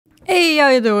Hey, how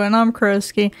you doing? I'm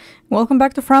Crowzski. Welcome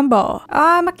back to Fran.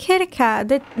 I'm a kitty cat.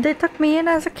 They took me in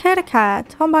as a kitty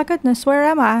cat. Oh my goodness, where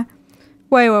am I?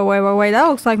 Wait. That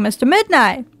looks like Mr.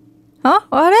 Midnight. Huh?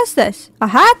 What is this? A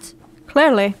hat?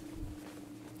 Clearly.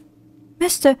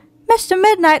 Mr.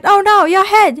 Midnight. Oh no, your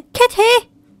head. Kitty!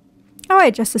 Oh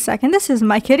wait, just a second. This isn't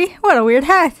my kitty. What a weird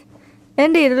hat.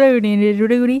 Indeed.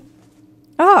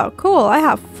 Oh, cool. I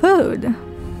have food.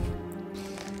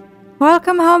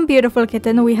 Welcome home, beautiful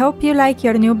kitten. We hope you like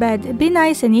your new bed. Be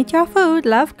nice and eat your food.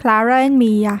 Love, Clara and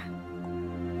Mia.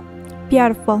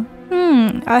 Beautiful.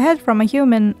 A head from a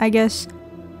human, I guess.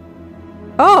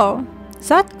 Oh, is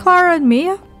that Clara and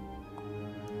Mia?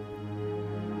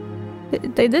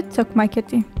 They did took my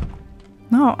kitty.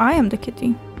 No, I am the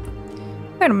kitty.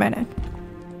 Wait a minute.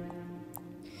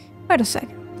 Wait a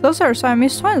second. Those are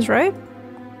Siamese twins, right?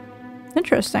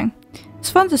 Interesting. It's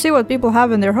fun to see what people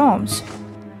have in their homes.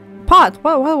 Pot!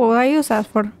 What will I use that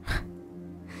for?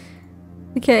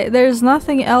 Okay, there's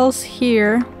nothing else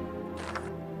here.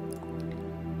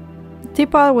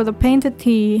 Teapot with a painted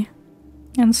tea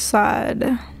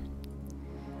inside.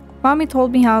 Mommy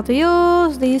told me how to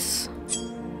use these.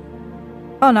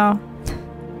 Oh no.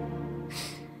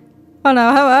 Oh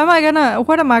no,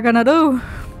 what am I gonna do?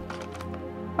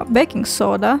 A baking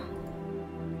soda.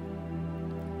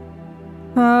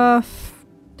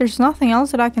 There's nothing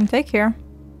else that I can take here.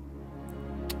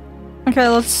 Okay,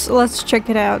 let's check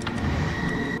it out.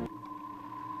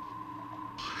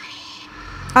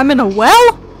 I'm in a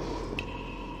well?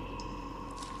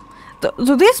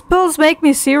 Do these pills make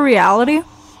me see reality?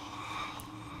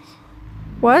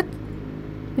 What?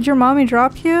 Did your mommy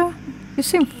drop you? You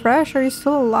seem fresh. Are you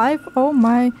still alive? Oh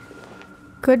my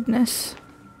goodness.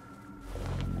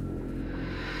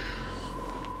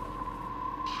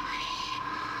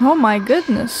 Oh my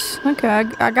goodness. Okay,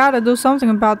 I gotta do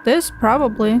something about this,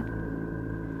 probably.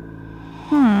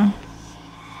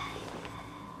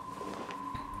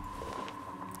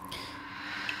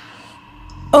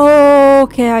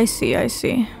 Okay, I see.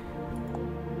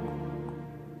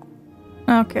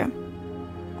 Okay.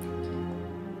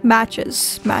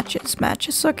 Matches.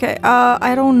 Okay,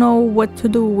 I don't know what to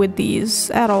do with these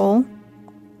at all.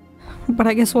 But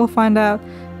I guess we'll find out.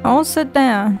 I won't sit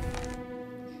down.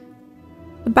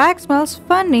 The bag smells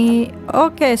funny.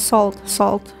 Okay,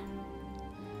 salt.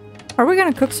 Are we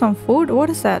gonna cook some food? What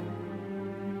is that?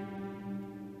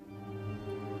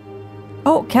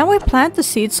 Oh, can we plant the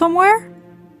seed somewhere?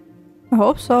 I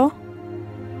hope so.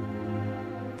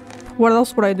 What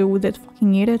else would I do with it?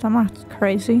 Fucking eat it? I'm not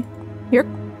crazy. You're...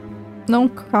 No,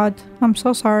 God. I'm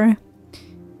so sorry.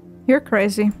 You're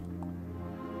crazy.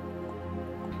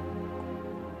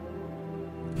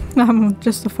 I'm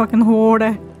just a fucking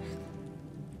hoarder.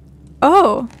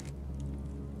 Oh!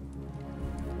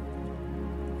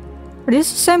 Are these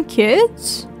the same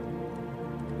kids?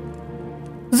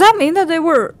 Does that mean that they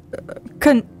were...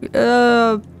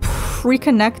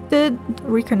 reconnected?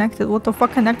 Reconnected? What the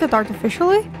fuck? Connected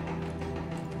artificially?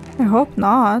 I hope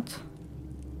not.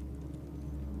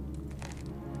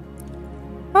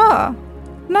 Oh,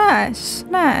 nice.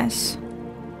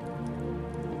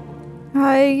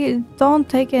 I don't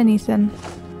take anything.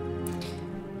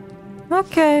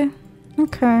 Okay.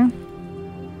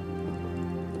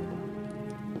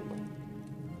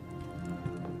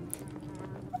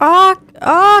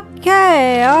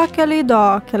 Okay,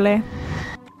 dockily.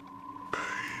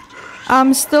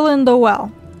 I'm still in the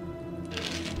well.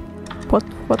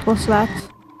 What was that?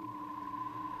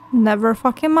 Never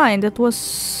fucking mind. It was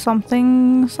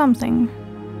something.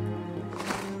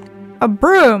 A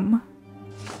broom!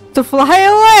 To fly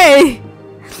away!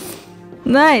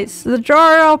 Nice. The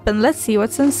drawer open. Let's see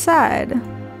what's inside.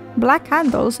 Black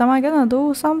candles. Am I gonna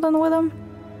do something with them?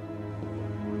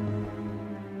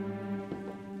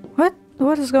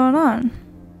 What is going on?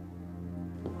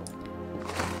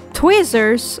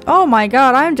 Tweezers? Oh my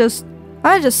god, I'm just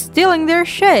stealing their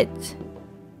shit.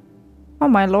 Oh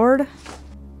my lord.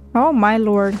 Oh my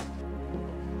lord.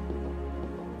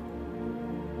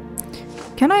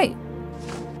 Can I?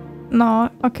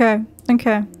 No, okay.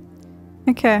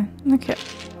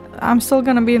 I'm still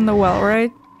gonna be in the well,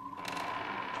 right?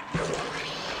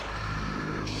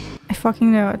 I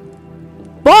fucking knew it.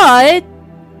 But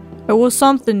it was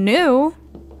something new.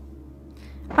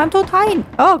 I'm too tiny.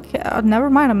 Okay, never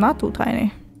mind. I'm not too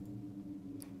tiny.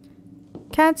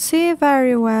 Can't see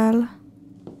very well.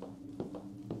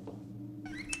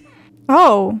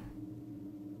 Oh.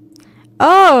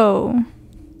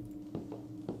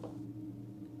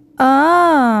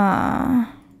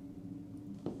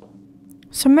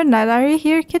 So Midnight, are you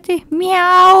here, kitty?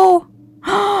 Meow.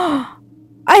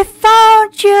 I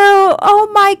found you! Oh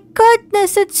my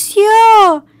goodness, it's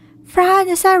you! Fran,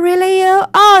 is that really you?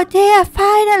 Oh dear,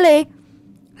 finally!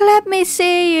 Let me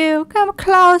see you. Come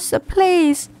closer,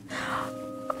 please.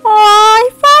 Oh, I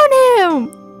found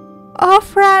him! Oh,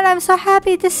 Fran, I'm so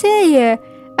happy to see you.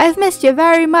 I've missed you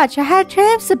very much. I had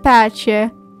dreams about you.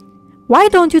 Why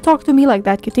don't you talk to me like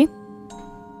that, Kitty?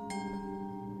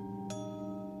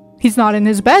 He's not in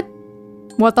his bed.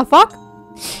 What the fuck?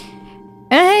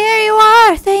 And here you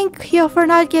are. Thank you for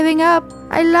not giving up.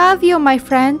 I love you, my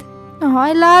friend. Oh,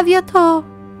 I love you too.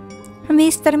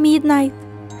 Mr. Midnight.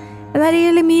 And I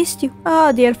really missed you.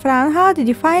 Oh, dear Fran, how did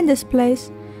you find this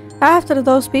place? After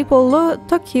those people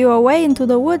took you away into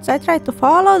the woods, I tried to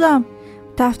follow them.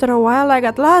 But after a while I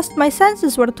got lost. My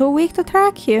senses were too weak to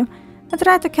track you. I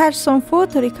tried to catch some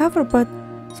food to recover, but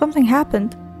something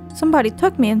happened. Somebody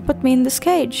took me and put me in this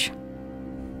cage.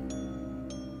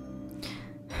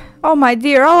 Oh my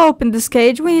dear, I'll open this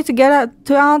cage. We need to get out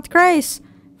to Aunt Grace.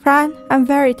 Fran, I'm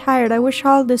very tired. I wish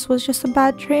all this was just a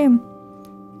bad dream.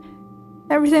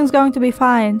 Everything's going to be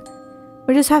fine.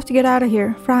 We just have to get out of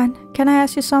here. Fran, can I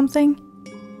ask you something?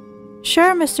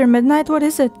 Sure, Mr. Midnight, what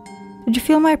is it? Did you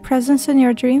feel my presence in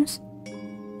your dreams?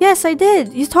 Yes, I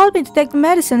did. You told me to take the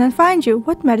medicine and find you.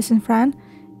 What medicine, Fran?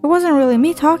 It wasn't really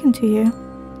me talking to you.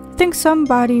 I think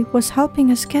somebody was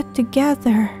helping us get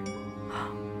together.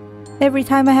 Every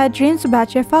time I had dreams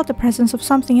about you, I felt the presence of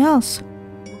something else.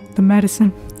 The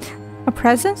medicine. A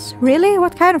presence? Really?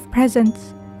 What kind of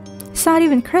presence? It's not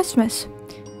even Christmas.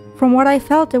 From what I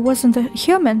felt, it wasn't a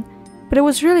human, but it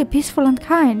was really peaceful and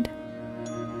kind.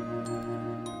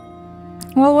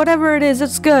 Well, whatever it is,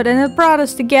 it's good, and it brought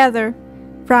us together.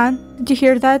 Fran, did you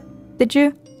hear that? Did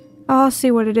you? I'll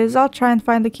see what it is. I'll try and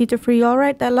find the key to free you,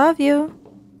 alright? I love you.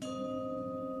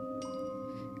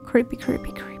 Creepy,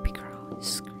 creepy, creepy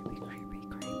girls. Creepy, creepy,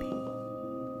 creepy.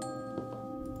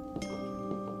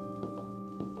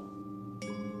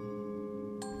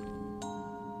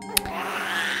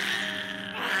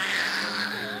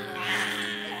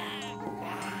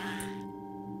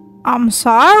 I'm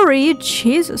sorry,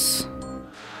 Jesus.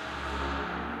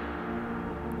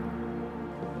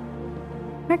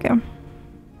 Okay.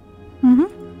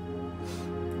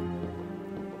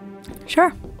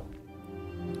 Sure.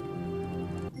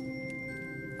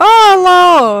 Oh,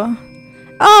 hello!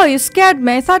 Oh, you scared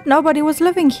me. I thought nobody was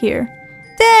living here.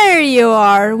 There you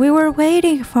are. We were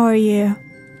waiting for you.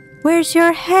 Where's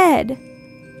your head?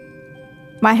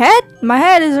 My head? My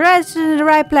head is resting in the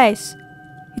right place.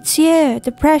 It's you,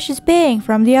 the precious being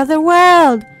from the other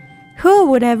world. Who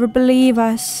would ever believe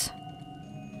us?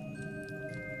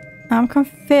 I'm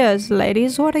confused,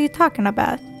 ladies. What are you talking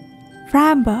about?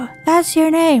 Rambo, that's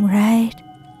your name, right?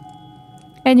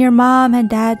 And your mom and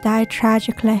dad died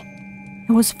tragically.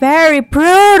 It was very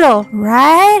brutal,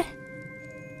 right?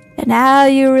 And now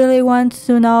you really want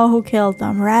to know who killed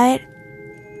them, right?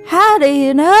 How do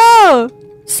you know?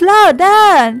 Slow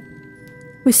down.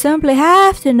 We simply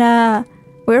have to know.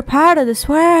 We're part of this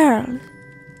world.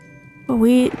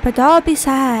 But don't be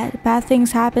sad. Bad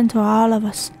things happen to all of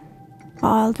us.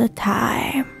 All the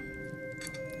time.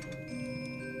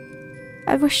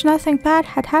 I wish nothing bad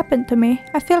had happened to me.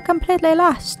 I feel completely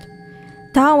lost.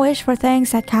 Don't wish for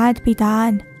things that can't be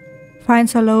done. Find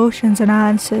solutions and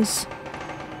answers.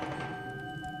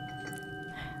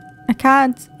 I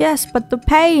can't. Yes, but the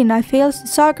pain I feel is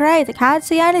so great. I can't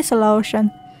see any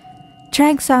solution.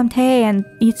 Drink some tea and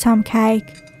eat some cake.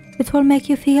 It will make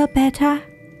you feel better.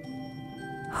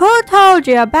 Who told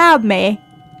you about me?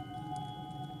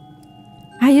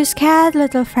 Are you scared,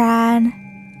 little Fran?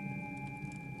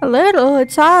 A little.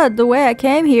 It's odd. The way I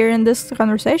came here in this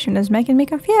conversation is making me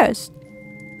confused.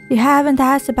 You haven't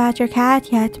asked about your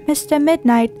cat yet, Mr.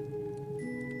 Midnight.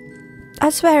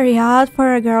 That's very odd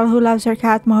for a girl who loves her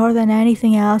cat more than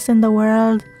anything else in the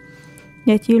world.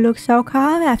 Yet you look so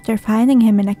calm after finding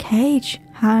him in a cage,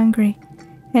 hungry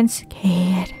and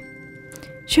scared.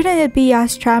 Shouldn't it be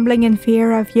us trembling in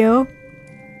fear of you?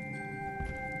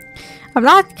 I'm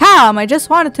not calm, I just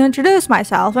wanted to introduce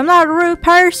myself. I'm not a rude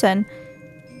person.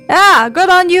 Yeah, good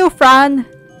on you, Fran.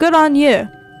 Good on you.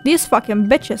 These fucking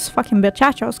bitches, fucking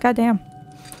bitchachos, goddamn.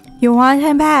 You want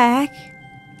him back?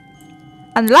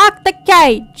 Unlock the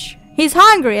cage. He's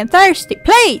hungry and thirsty,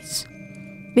 please.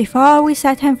 Before we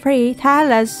set him free,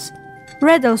 tell us,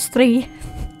 riddles 3.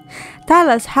 Tell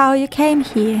us how you came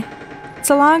here. It's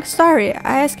a long story.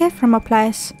 I escaped from a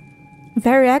place. A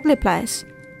very ugly place.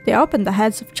 They opened the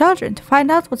heads of children to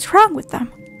find out what's wrong with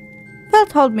them. Phil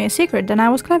told me a secret, and I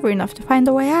was clever enough to find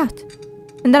a way out.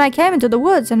 And then I came into the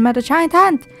woods and met a giant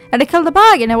ant, and I killed a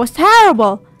bug, and it was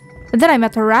terrible. And then I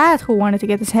met a rat who wanted to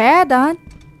get his hair done.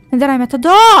 And then I met a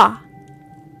dog.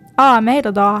 Oh, I made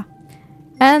a door.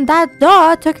 And that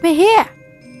door took me here.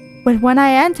 But when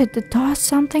I entered the door,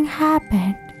 something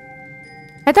happened.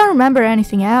 I don't remember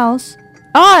anything else.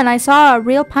 Oh, and I saw a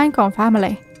real pinecone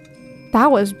family. That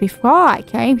was before I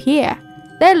came here.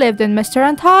 They lived in Mr.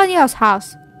 Antonio's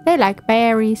house. They like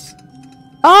berries.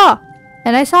 Oh,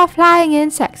 and I saw flying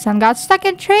insects and got stuck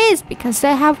in trees because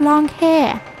they have long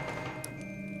hair.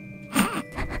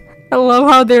 I love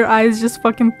how their eyes just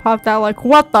fucking popped out like,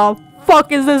 what the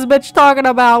fuck is this bitch talking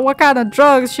about? What kind of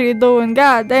drugs she doing?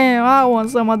 God damn, I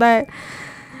want some of that.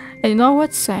 And you know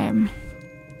what, Sam?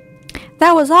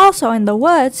 That was also in the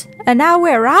woods, and now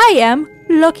where I am,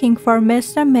 looking for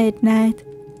Mr. Midnight.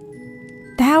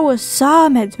 That was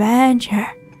some adventure.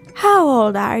 How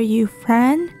old are you,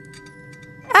 Fran?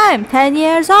 I'm 10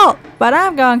 years old, but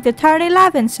I'm going to turn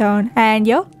 11 soon. And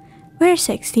you? We're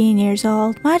 16 years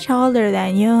old, much older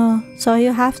than you, so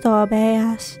you have to obey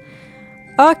us.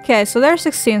 Okay, so they're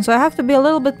 16, so I have to be a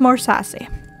little bit more sassy.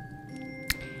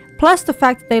 Plus the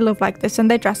fact that they look like this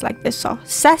and they dress like this, so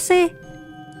sassy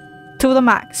to the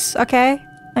max, okay?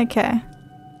 Okay.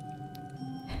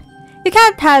 You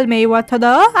can't tell me what to do.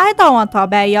 I don't want to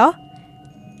obey you.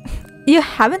 You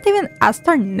haven't even asked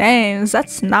our names.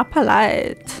 That's not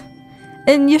polite.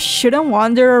 And you shouldn't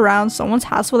wander around someone's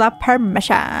house without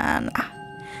permission.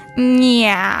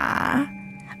 Yeah.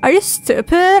 Are you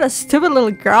stupid? A stupid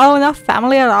little girl with no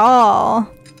family at all.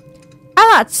 I'm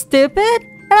not stupid.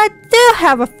 And I do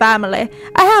have a family.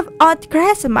 I have Aunt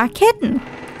Grace and my kitten.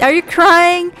 Are you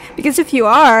crying? Because if you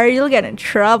are, you'll get in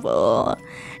trouble.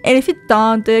 And if you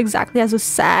don't do exactly as we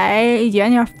say, you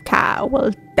and your cat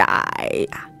will die.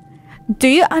 Do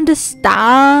you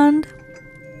understand?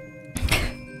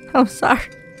 I'm sorry.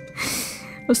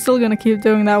 I'm still gonna keep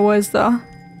doing that voice though.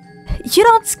 You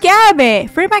don't scare me!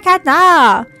 Free my cat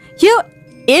now! You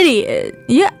idiot!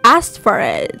 You asked for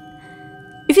it.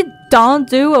 If you don't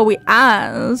do what we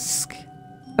ask,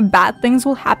 bad things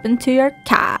will happen to your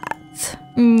cat.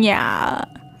 Yeah.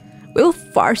 We'll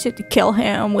force you to kill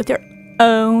him with your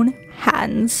own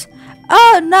hands.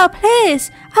 Oh no,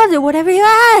 please! I'll do whatever you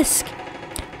ask!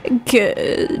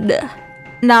 Good.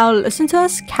 Now listen to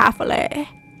us carefully.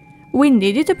 We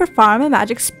need you to perform a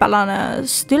magic spell on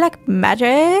us. Do you like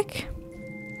magic?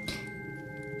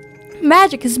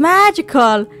 Magic is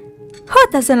magical! Who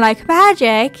doesn't like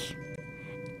magic?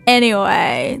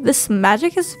 Anyway, this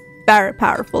magic is very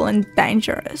powerful and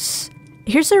dangerous.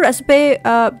 Here's the recipe.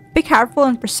 Be careful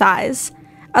and precise.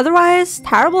 Otherwise,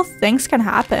 terrible things can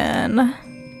happen.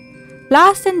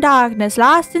 Lost in darkness,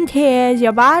 lost in tears,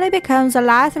 your body becomes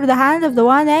alive through the hand of the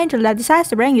one angel that decides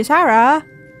to bring you sorrow.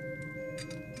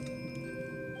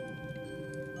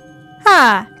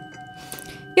 Huh.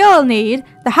 You'll need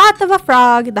the heart of a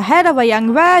frog, the head of a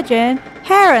young virgin,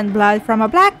 hair and blood from a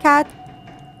black cat.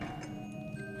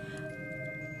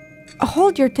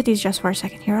 Hold your titties just for a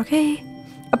second here, okay?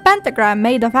 A pentagram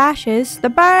made of ashes, the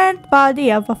burnt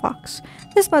body of a fox.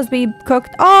 This must be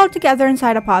cooked all together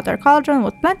inside a pot or cauldron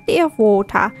with plenty of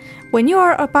water. When you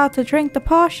are about to drink the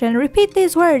potion, repeat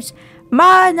these words.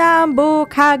 Manambu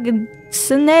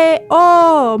kagsne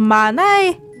o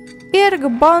manai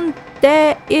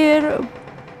irgbonte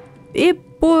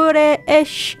ibure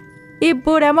ish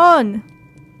iburemon.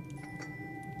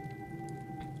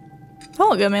 Don't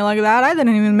look at me like that. I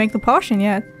didn't even make the potion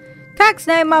yet.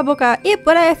 Kagsne mabuka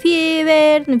ibure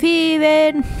fever.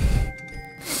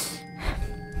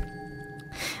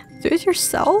 Do it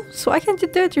yourself? So why can't you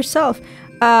do it yourself?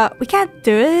 We can't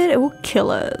do it. It will kill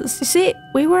us. You see,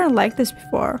 we weren't like this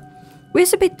before. We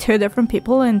used to be two different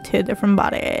people in two different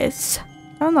bodies.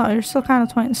 I don't know, you're still kind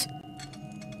of twins.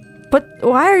 But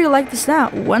why are you like this now?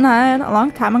 One night, a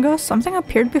long time ago, something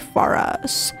appeared before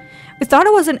us. We thought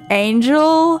it was an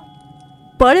angel,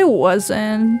 but it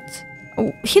wasn't.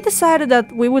 He decided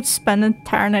that we would spend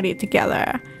eternity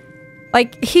together.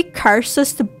 Like, he cursed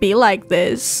us to be like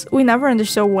this. We never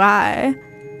understood why.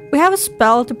 We have a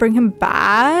spell to bring him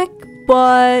back,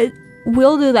 but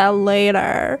we'll do that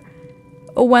later.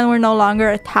 When we're no longer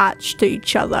attached to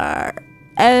each other.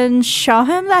 And show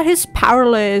him that he's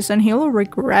powerless and he'll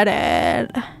regret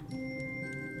it.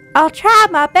 I'll try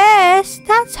my best.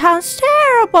 That sounds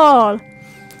terrible.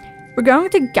 We're going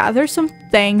to gather some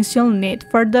things you'll need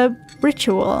for the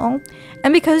ritual.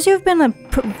 And because you've been a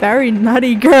very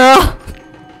nutty girl,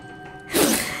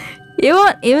 you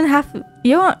won't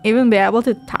even be able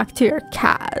to talk to your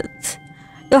cat.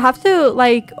 You'll have to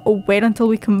like wait until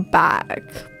we come back.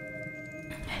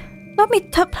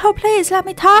 Please let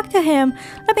me talk to him.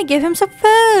 Let me give him some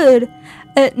food.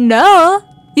 No,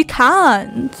 you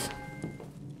can't.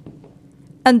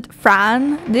 And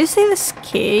Fran, do you see this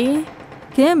key?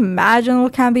 Can you imagine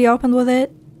what can be opened with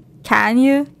it? Can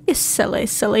you? You silly,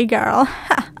 silly girl.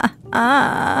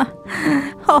 Ah.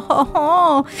 Ho ho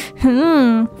ho.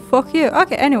 Fuck you.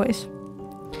 Okay, anyways.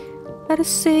 Let us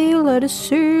see, let us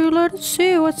see, let us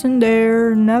see what's in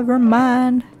there. Never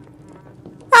mind.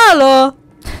 Hello.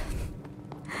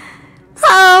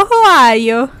 Oh, who are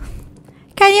you?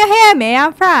 Can you hear me?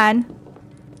 I'm Fran.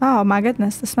 Oh my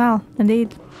goodness, the smell.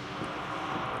 Indeed.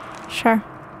 Sure.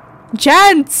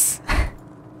 Gents!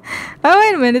 Oh,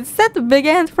 wait a minute. Is that the big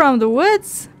ant from the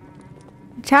woods?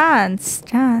 Chance.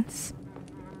 I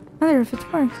wonder if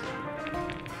it works.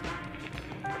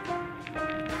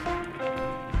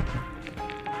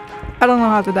 I don't know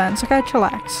how to dance. Okay,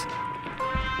 chillax.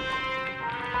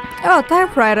 Oh,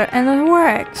 typewriter, and it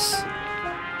works.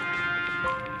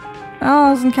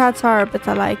 Owls and cats are a bit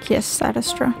alike. Yes, that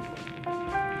is true.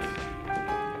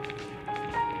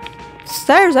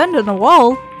 Stairs end in the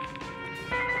wall.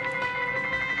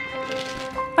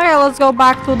 Okay, let's go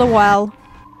back to the well.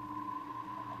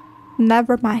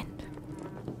 Never mind.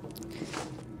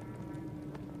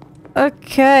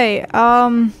 Okay,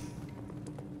 pile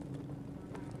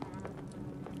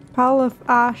of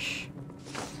ash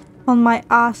on my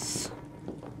ass.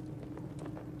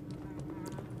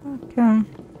 Okay.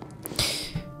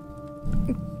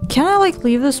 Can I like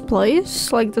leave this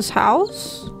place? Like this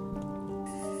house?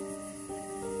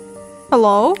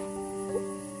 Hello?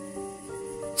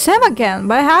 Sam again,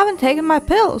 but I haven't taken my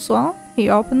pills. Well, he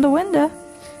opened the window.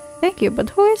 Thank you,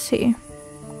 but who is he?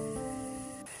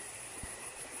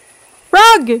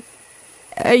 Frog!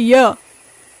 Yeah.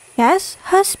 Yes?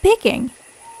 Who's speaking?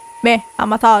 Me,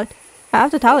 I'm a thought. I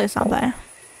have to tell you something.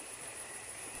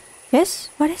 Yes?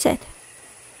 What is it?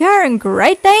 You're in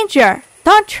great danger.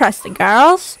 Don't trust the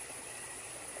girls.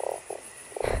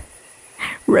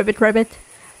 Ribbit.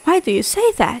 Why do you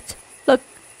say that? Look,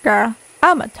 girl,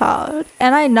 I'm a toad,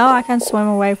 and I know I can swim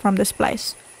away from this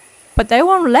place. But they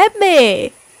won't let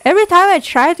me. Every time I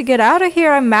try to get out of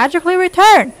here, I magically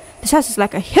return. This house is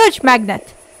like a huge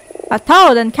magnet. A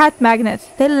toad and cat magnet.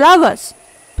 They love us,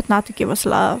 but not to give us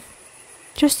love.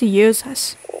 Just to use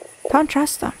us. Don't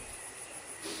trust them.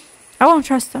 I won't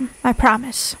trust them, I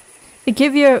promise. They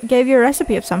gave you a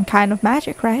recipe of some kind of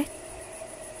magic, right?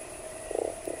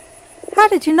 How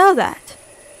did you know that?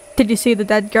 Did you see the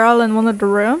dead girl in one of the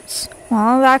rooms?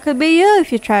 Well, that could be you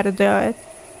if you try to do it.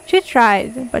 She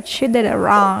tried, but she did it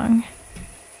wrong.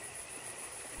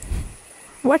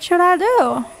 What should I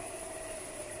do?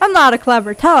 I'm not a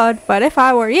clever toad, but if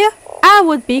I were you, I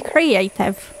would be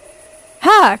creative.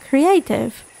 Ha,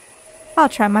 creative. I'll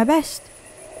try my best.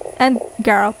 And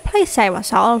girl, please save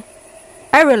us all.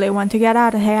 I really want to get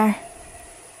out of here.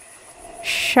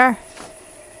 Sure.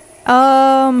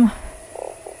 On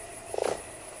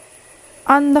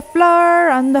the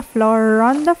floor.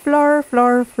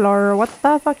 What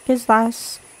the fuck is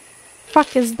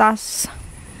this?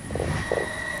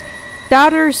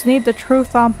 Doubters need the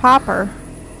truth on paper.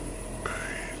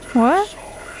 What?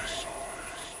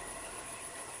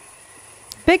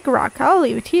 Big rock, I'll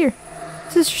leave it here.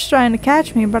 This is just trying to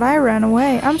catch me, but I ran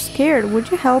away. I'm scared. Would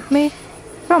you help me?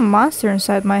 I've got a monster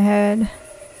inside my head.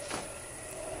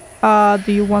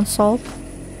 Do you want salt?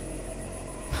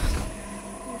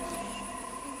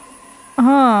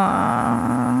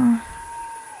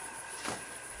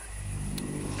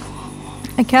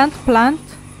 I can't plant.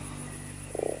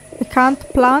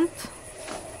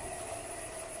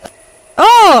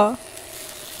 Oh!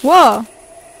 Whoa!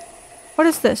 What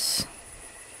is this?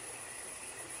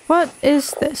 What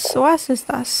is this?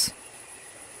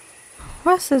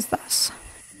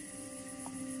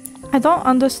 I don't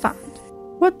understand.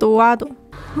 What do I do?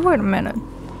 Wait a minute.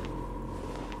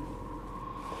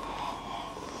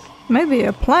 Maybe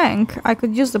a plank. I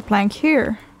could use the plank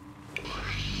here.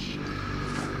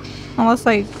 Unless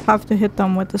I have to hit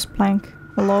them with this plank.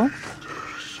 Hello?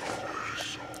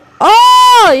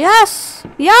 Oh, yes!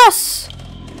 Yes!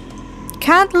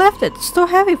 Can't lift it. It's too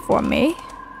heavy for me.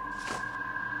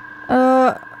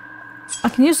 I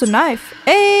can use the knife.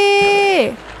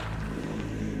 Hey!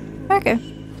 Okay.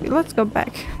 Let's go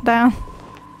back down.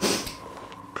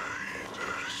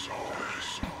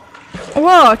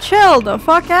 Whoa, chill the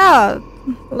fuck out,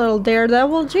 little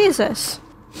daredevil. Jesus.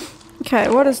 Okay,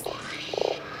 what is...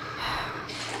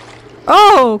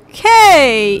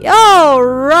 Okay!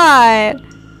 Alright!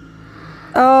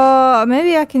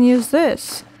 Maybe I can use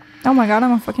this. Oh my god,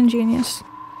 I'm a fucking genius.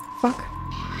 Fuck.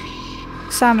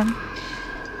 Salmon.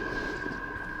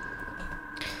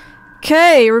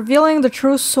 Okay, revealing the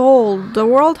true soul. The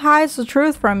world hides the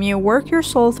truth from you. Work your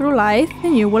soul through life,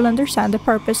 and you will understand the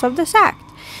purpose of this act.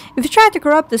 If you try to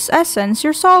corrupt this essence,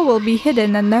 your soul will be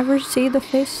hidden and never see the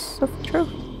face of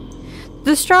truth.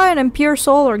 Destroy an impure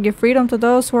soul or give freedom to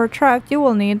those who are trapped. You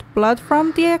will need blood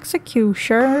from the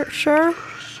executioner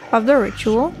of the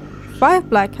ritual, 5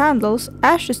 black candles,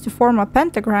 ashes to form a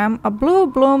pentagram, a blue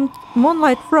bloomed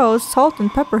moonlight rose, salt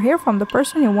and pepper here from the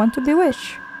person you want to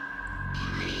bewitch.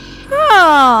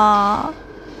 Ah.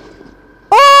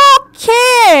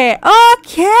 Okay.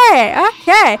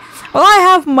 Well, I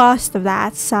have most of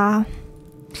that, so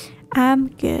I'm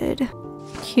good.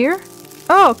 Here?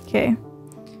 Okay.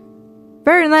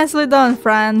 Very nicely done,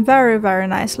 Fran. Very, very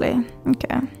nicely.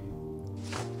 Okay.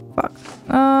 Fuck.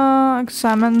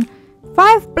 Examine.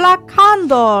 5 black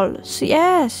candles.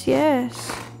 Yes.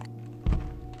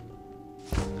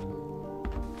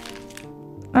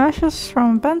 Ashes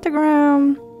from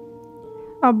pentagram.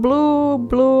 A blue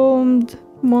bloomed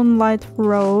moonlight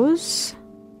rose.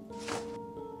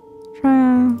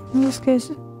 In this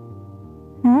case.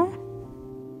 Huh?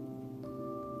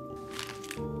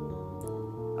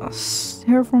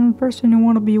 Hear from the person you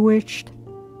want to be bewitched.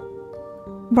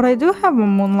 But I do have a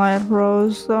moonlight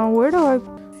rose, so where do I...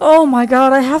 Oh my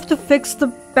god, I have to fix the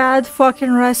bad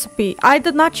fucking recipe. I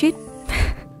did not cheat.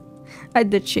 I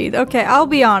did cheat. Okay, I'll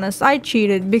be honest. I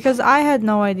cheated because I had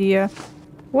no idea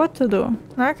what to do.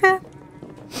 Okay.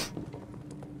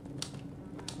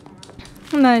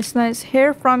 Nice.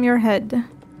 Hair from your head.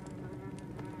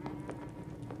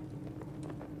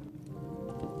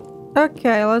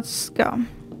 Okay, let's go.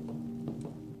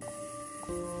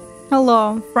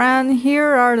 Hello, Fran.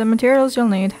 Here are the materials you'll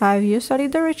need. Have you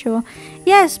studied the ritual?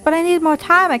 Yes, but I need more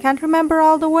time. I can't remember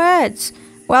all the words.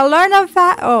 Well, learn them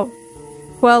fast.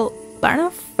 Learn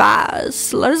them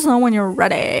fast. Let us know when you're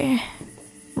ready.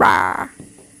 Rawr.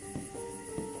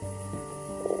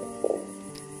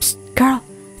 Psst, girl.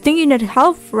 I think you need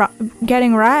help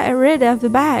getting rid of the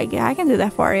bag. I can do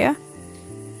that for you.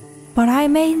 But I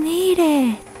may need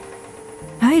it.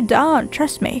 No, you don't.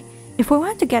 Trust me. If we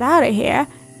want to get out of here,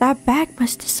 that bag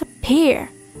must disappear.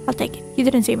 I'll take it. You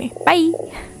didn't see me. Bye.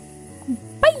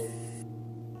 Bye.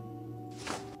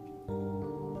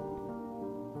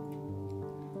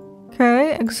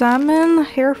 Okay, examine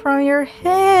hair from your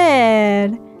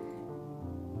head.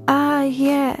 Ah,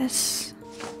 yes.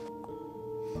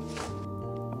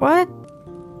 What?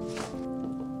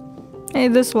 Hey,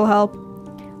 this will help.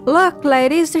 Look,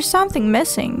 ladies, there's something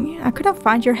missing. I couldn't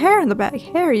find your hair in the bag.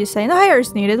 Hair, you say? No hair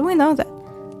is needed. We know that.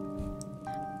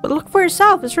 But look for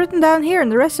yourself. It's written down here in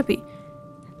the recipe.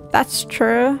 That's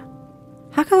true.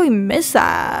 How could we miss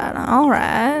that?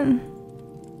 Alright.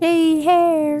 Yay,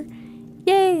 hair.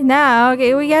 Yay. Now,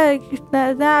 okay, we gotta...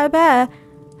 Not bad.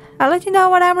 I'll let you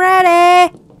know when I'm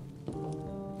ready.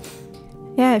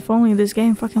 Yeah, if only this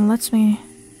game fucking lets me...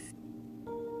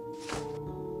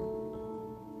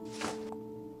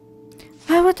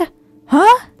 What the...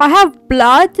 Huh? I have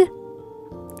blood?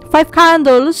 5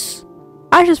 candles.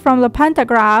 Ashes from the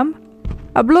pentagram.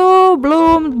 A blue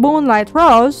bloomed moonlight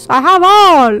rose. I have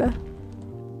all.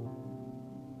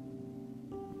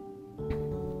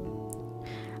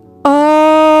 Oh,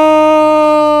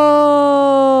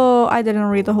 I didn't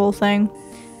read the whole thing.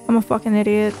 I'm a fucking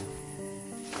idiot.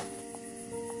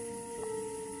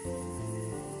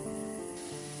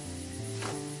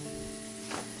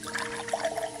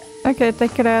 Okay,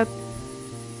 take it out.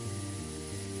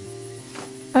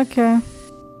 Okay.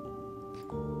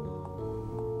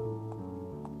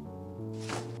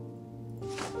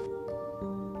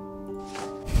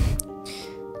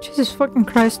 Jesus fucking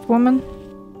Christ, woman.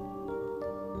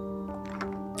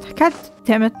 God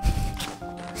damn it.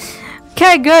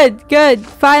 Okay, good.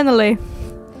 Finally.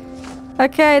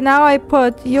 Okay, now I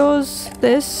use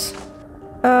this.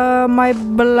 My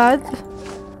blood.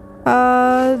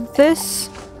 This.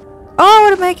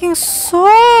 Oh, we're making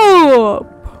soap!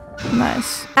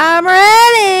 Nice. I'm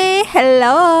ready!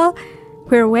 Hello!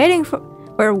 We're waiting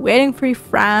for you,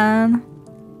 Fran.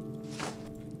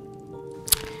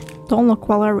 Don't look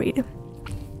while I read.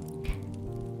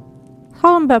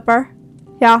 Salt and pepper.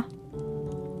 Yeah.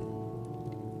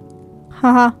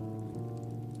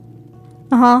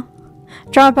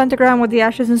 Draw a pentagram with the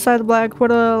ashes inside the black.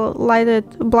 Put a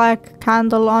lighted black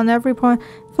candle on every point.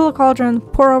 Fill a cauldron.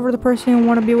 Pour over the person you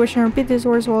want to bewitch and repeat these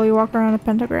words while you walk around a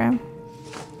pentagram.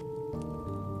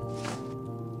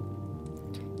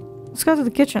 Let's go to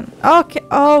the kitchen. Okay.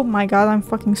 Oh my god, I'm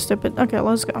fucking stupid. Okay,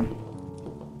 let's go.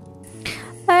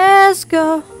 Let's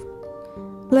go.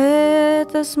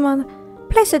 Let us mother.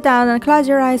 Place it down and close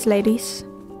your eyes, ladies.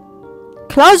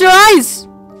 Close your eyes!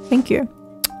 Thank you.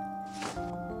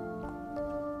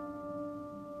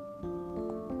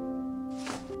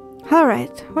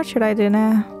 Alright, what should I do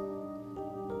now?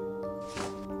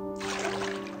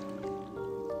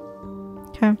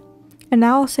 Okay. And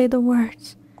now I'll say the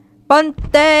words.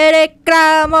 Ponte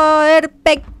reclamo el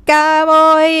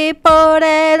pecado y por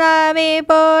el a mí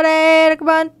por el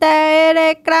ponte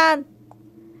reclamo.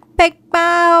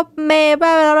 Pecado me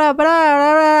blah blah blah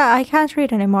blah blah. I can't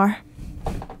read anymore.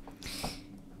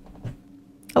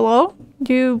 Hello?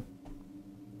 Wait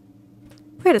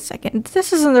a second.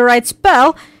 This isn't the right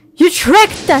spell. You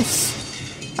tricked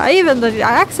us! Even the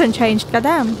accent changed.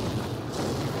 Goddamn.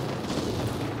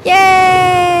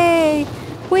 Yay!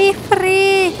 We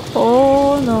free!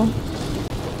 Oh no.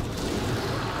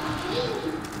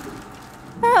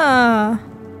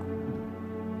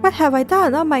 What have I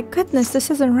done? Oh my goodness, this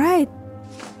isn't right.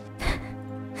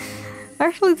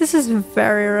 Actually, this is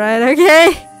very right,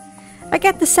 okay? I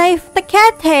get to save the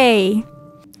kitty!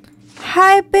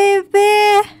 Hi,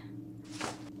 baby!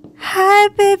 Hi,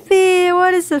 baby!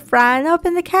 What is it, Fran?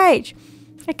 Open the cage.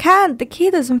 I can't. The key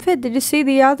doesn't fit. Did you see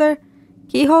the other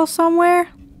keyhole somewhere?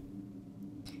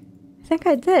 I think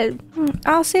I did.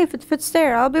 I'll see if it fits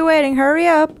there. I'll be waiting. Hurry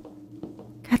up.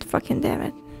 God fucking damn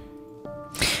it.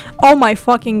 Oh my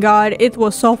fucking god. It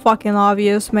was so fucking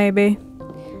obvious, maybe.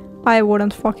 I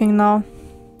wouldn't fucking know.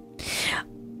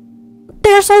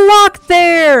 There's a lock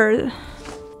there!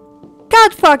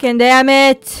 God fucking damn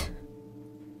it!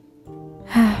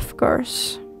 Of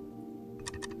course.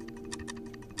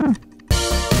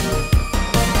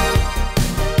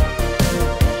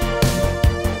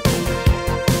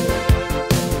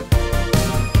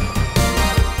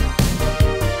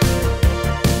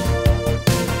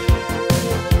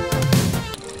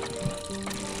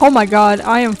 Oh my god,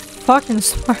 I am fucking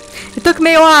smart. It took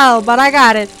me a while, but I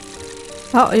got it.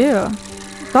 Oh, ew.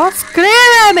 Don't scream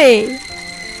at me!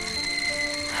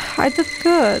 I did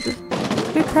good.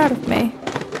 Be proud of me.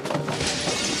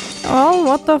 Oh,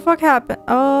 what the fuck happened?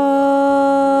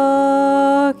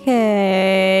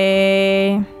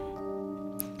 Okay.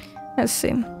 Let's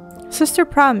see. Sister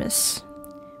promise.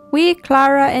 We,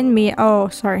 Clara and me. Oh,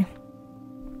 sorry.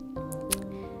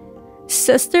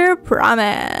 Sister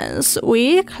promise.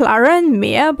 We, Clara and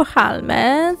Mia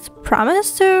Bahalmet,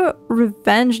 promise to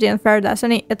revenge the unfair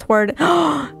destiny toward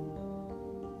that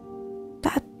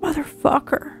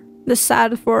motherfucker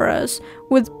decided for us.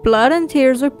 With blood and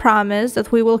tears we promise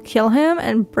that we will kill him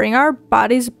and bring our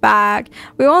bodies back.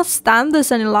 We won't stand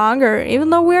this any longer. Even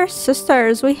though we are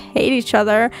sisters, we hate each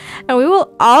other and we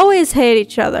will always hate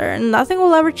each other, and nothing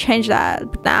will ever change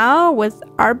that. But now, with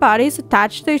our bodies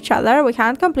attached to each other, we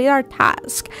can't complete our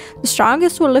task. The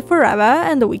strongest will live forever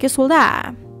and the weakest will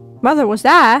die. Mother, was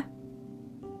that?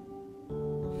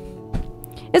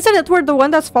 Isn't it weird, the one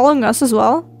that's following us as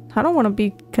well? I don't want to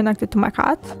be connected to my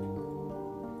cat.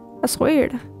 That's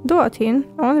weird. Duotine.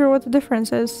 I wonder what the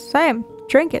difference is. Same.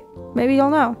 Drink it. Maybe you'll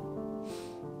know.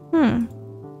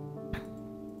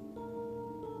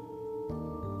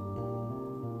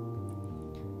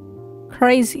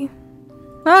 Crazy.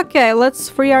 Okay, let's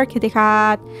free our kitty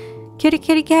cat. Kitty,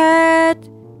 kitty cat.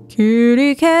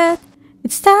 Kitty cat.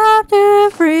 It's time to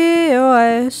free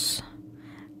us.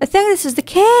 I think this is the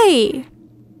key.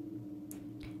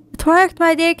 It worked,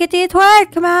 my dear kitty. It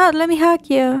worked. Come out. Let me hug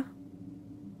you.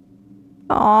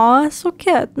 Aw, so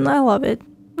cute, and I love it.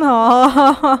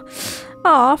 Aw,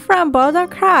 aw, Frambo, don't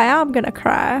cry. I'm gonna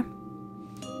cry.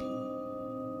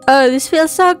 Oh, this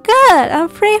feels so good. I'm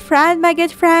free, Fran, my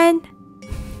good friend.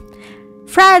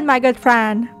 Fran, my good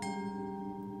friend.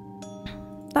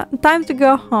 Time to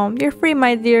go home. You're free,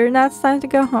 my dear. Now it's time to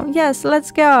go home. Yes,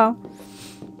 let's go.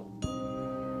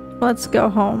 Let's go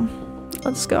home.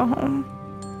 Let's go home.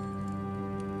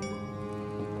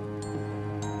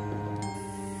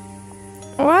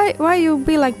 Why you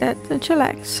be like that?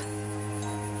 Chillax.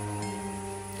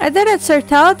 I did it, Sir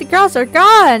Toad. The girls are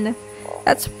gone.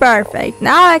 That's perfect.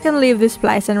 Now I can leave this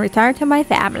place and return to my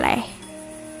family.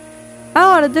 I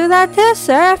want to do that too,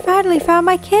 sir. I finally found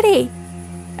my kitty.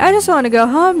 I just want to go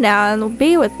home now and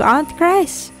be with Aunt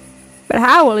Grace. But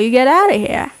how will you get out of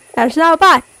here? There's no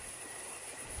but.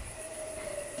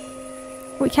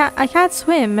 I can't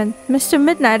swim, and Mr.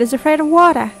 Midnight is afraid of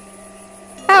water.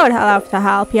 I would love to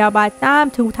help you, but I'm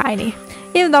too tiny,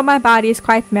 even though my body is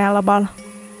quite malleable.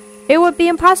 It would be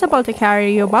impossible to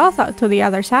carry you both out to the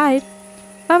other side.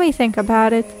 Let me think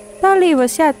about it. Don't leave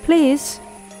us yet, please.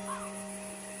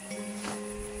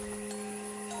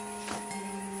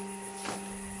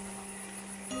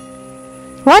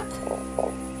 What?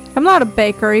 I'm not a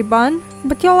bakery bun,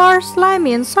 but you are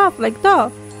slimy and soft like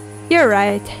dough. You're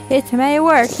right. It may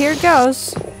work. Here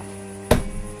goes.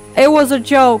 It was a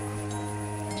joke.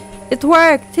 It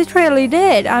worked. It really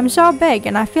did. I'm so big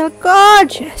and I feel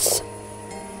gorgeous.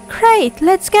 Great.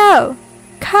 Let's go.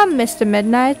 Come, Mr.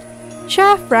 Midnight.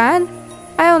 Chef Fran,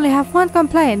 I only have one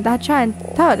complaint. That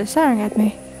giant toad is staring at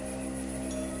me.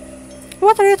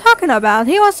 What are you talking about?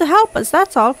 He wants to help us,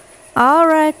 that's all.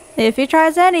 Alright, if he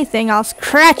tries anything, I'll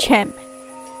scratch him.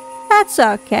 That's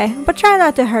okay, but try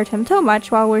not to hurt him too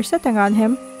much while we're sitting on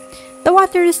him. The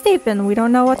water is deep and we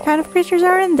don't know what kind of creatures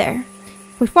are in there.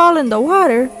 If we fall in the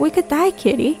water, we could die,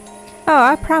 kitty. Oh,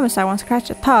 I promise I won't scratch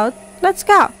a toad. Let's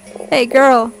go. Hey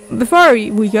girl, before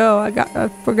we go, I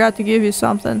forgot to give you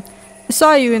something. I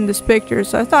saw you in this picture,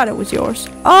 so I thought it was yours.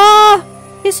 Oh,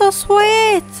 he's so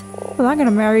sweet. Well, I'm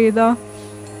gonna marry you though.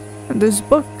 And this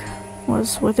book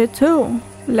was with it too.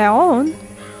 Leon?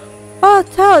 Oh,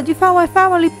 Toad, you found my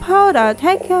family photo.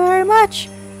 Thank you very much.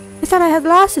 I thought I had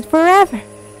lost it forever.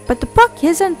 But the book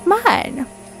isn't mine.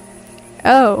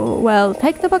 Oh, well,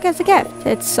 take the book as a gift.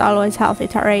 It's always healthy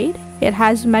to read. It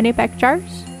has many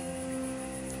pictures.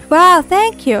 Wow,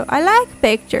 thank you. I like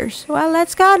pictures. Well,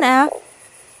 let's go now.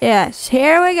 Yes,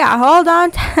 here we go. Hold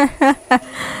on.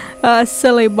 Oh,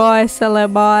 silly boy, silly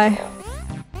boy.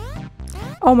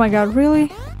 Oh my god,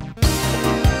 really?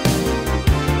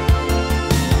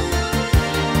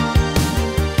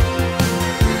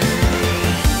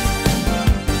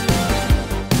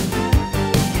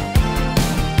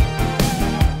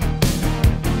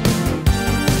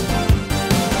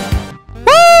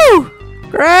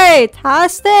 Great!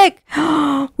 Fantastic!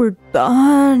 We're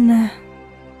done.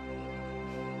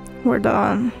 We're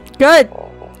done. Good!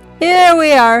 Here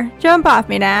we are. Jump off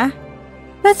me now.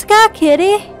 Let's go,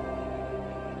 kitty!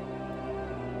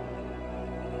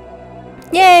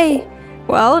 Yay!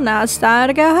 Well, now it's time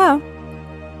to go home.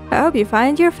 I hope you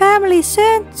find your family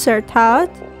soon, Sir Toad.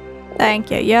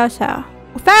 Thank you, you so.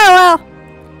 Farewell!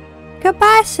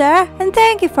 Goodbye, sir, and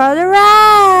thank you for the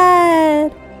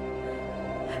ride!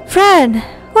 Fran,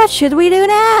 what should we do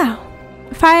now?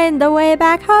 Find the way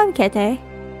back home, kitty.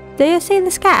 Do you see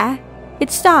the sky?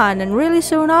 It's dawn, and really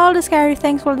soon all the scary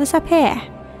things will disappear.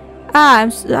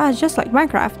 It's just like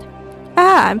Minecraft.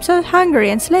 I'm so hungry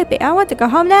and sleepy. I want to go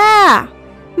home now.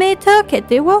 Me too,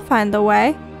 kitty. We'll find the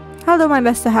way. I'll do my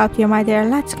best to help you, my dear.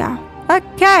 Let's go.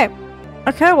 Okay.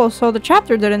 Okay, well, so the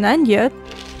chapter didn't end yet.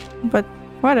 But,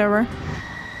 whatever.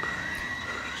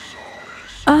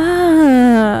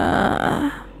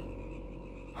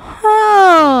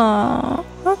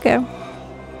 Okay.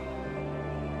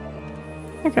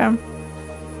 Okay.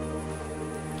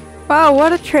 Wow,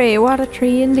 what a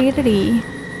tree indeed.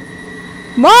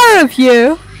 More of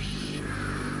you!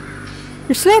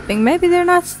 You're sleeping, maybe they're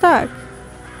not stuck.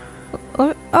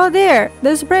 Oh there,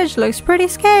 this bridge looks pretty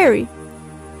scary.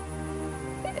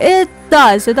 It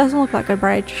doesn't look like a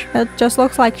bridge, it just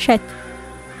looks like shit.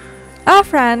 Oh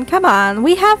Fran, come on,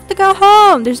 we have to go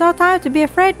home, there's no time to be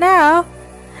afraid now.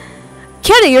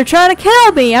 Kitty, you're trying to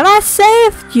kill me, and I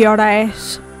saved your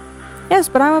ass. Yes,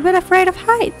 but I'm a bit afraid of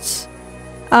heights.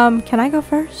 Can I go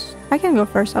first? I can go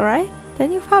first, alright?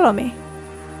 Then you follow me.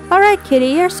 Alright, kitty,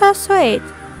 you're so sweet.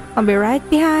 I'll be right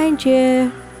behind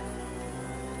you.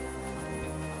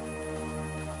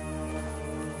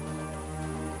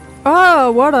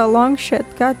 Oh, what a long shit,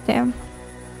 goddamn.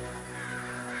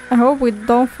 I hope we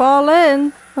don't fall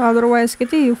in. Otherwise,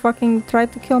 kitty, you fucking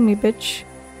tried to kill me, bitch.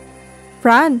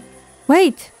 Fran!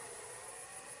 Wait!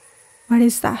 What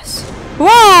is this?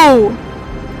 Whoa!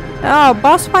 Oh,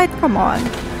 boss fight? Come on.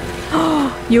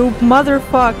 You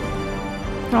motherfucker.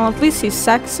 Oh, at least he's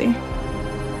sexy.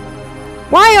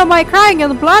 Why am I crying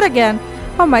in blood again?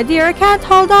 Oh my dear, I can't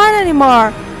hold on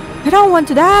anymore. I don't want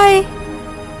to die.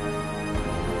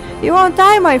 You won't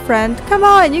die, my friend. Come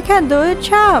on, you can do it,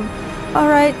 champ.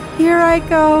 Alright, here I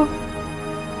go.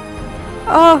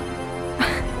 Oh.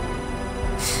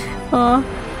 Oh.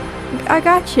 I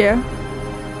got you.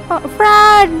 Oh,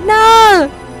 Fran, no!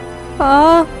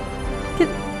 Oh.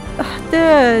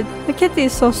 Dude, the kitty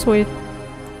is so sweet.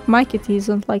 My kitty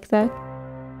isn't like that.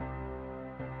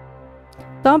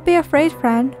 Don't be afraid,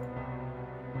 Fran.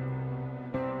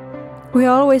 We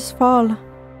always fall.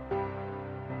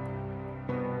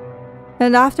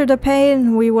 And after the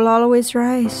pain, we will always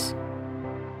rise.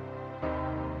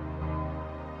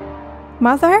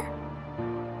 Mother?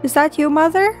 Is that you,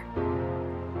 Mother?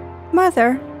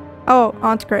 Mother? Oh,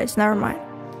 Aunt Grace, never mind.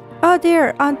 Oh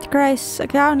dear, Aunt Grace,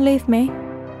 don't leave me.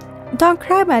 Don't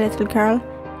cry, my little girl.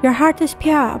 Your heart is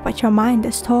pure, but your mind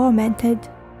is tormented.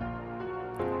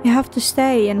 You have to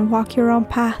stay and walk your own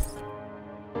path.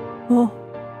 Oh.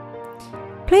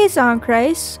 Please, Aunt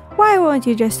Grace, why won't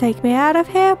you just take me out of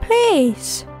here,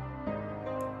 please?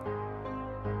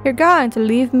 You're going to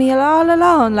leave me all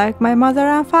alone like my mother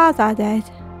and father did.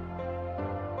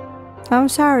 I'm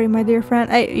sorry, my dear friend.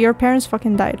 Hey, your parents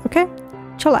fucking died, okay?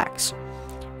 Chillax.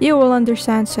 You will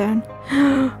understand soon.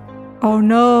 Oh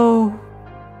no.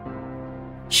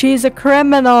 She's a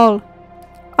criminal.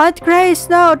 Aunt Grace,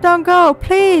 no, don't go.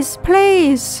 Please,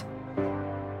 please.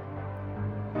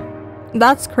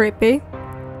 That's creepy.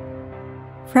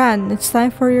 Fran, it's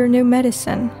time for your new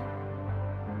medicine.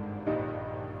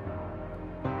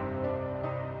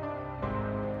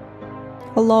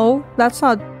 Hello? That's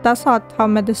not how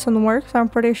medicine works. I'm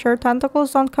pretty sure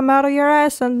tentacles don't come out of your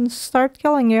ass and start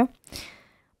killing you.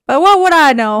 But what would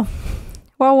I know?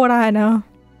 What would I know?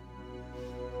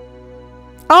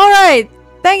 Alright!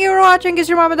 Thank you for watching. It's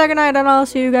your mama, good night, and I'll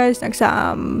see you guys next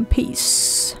time.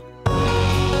 Peace.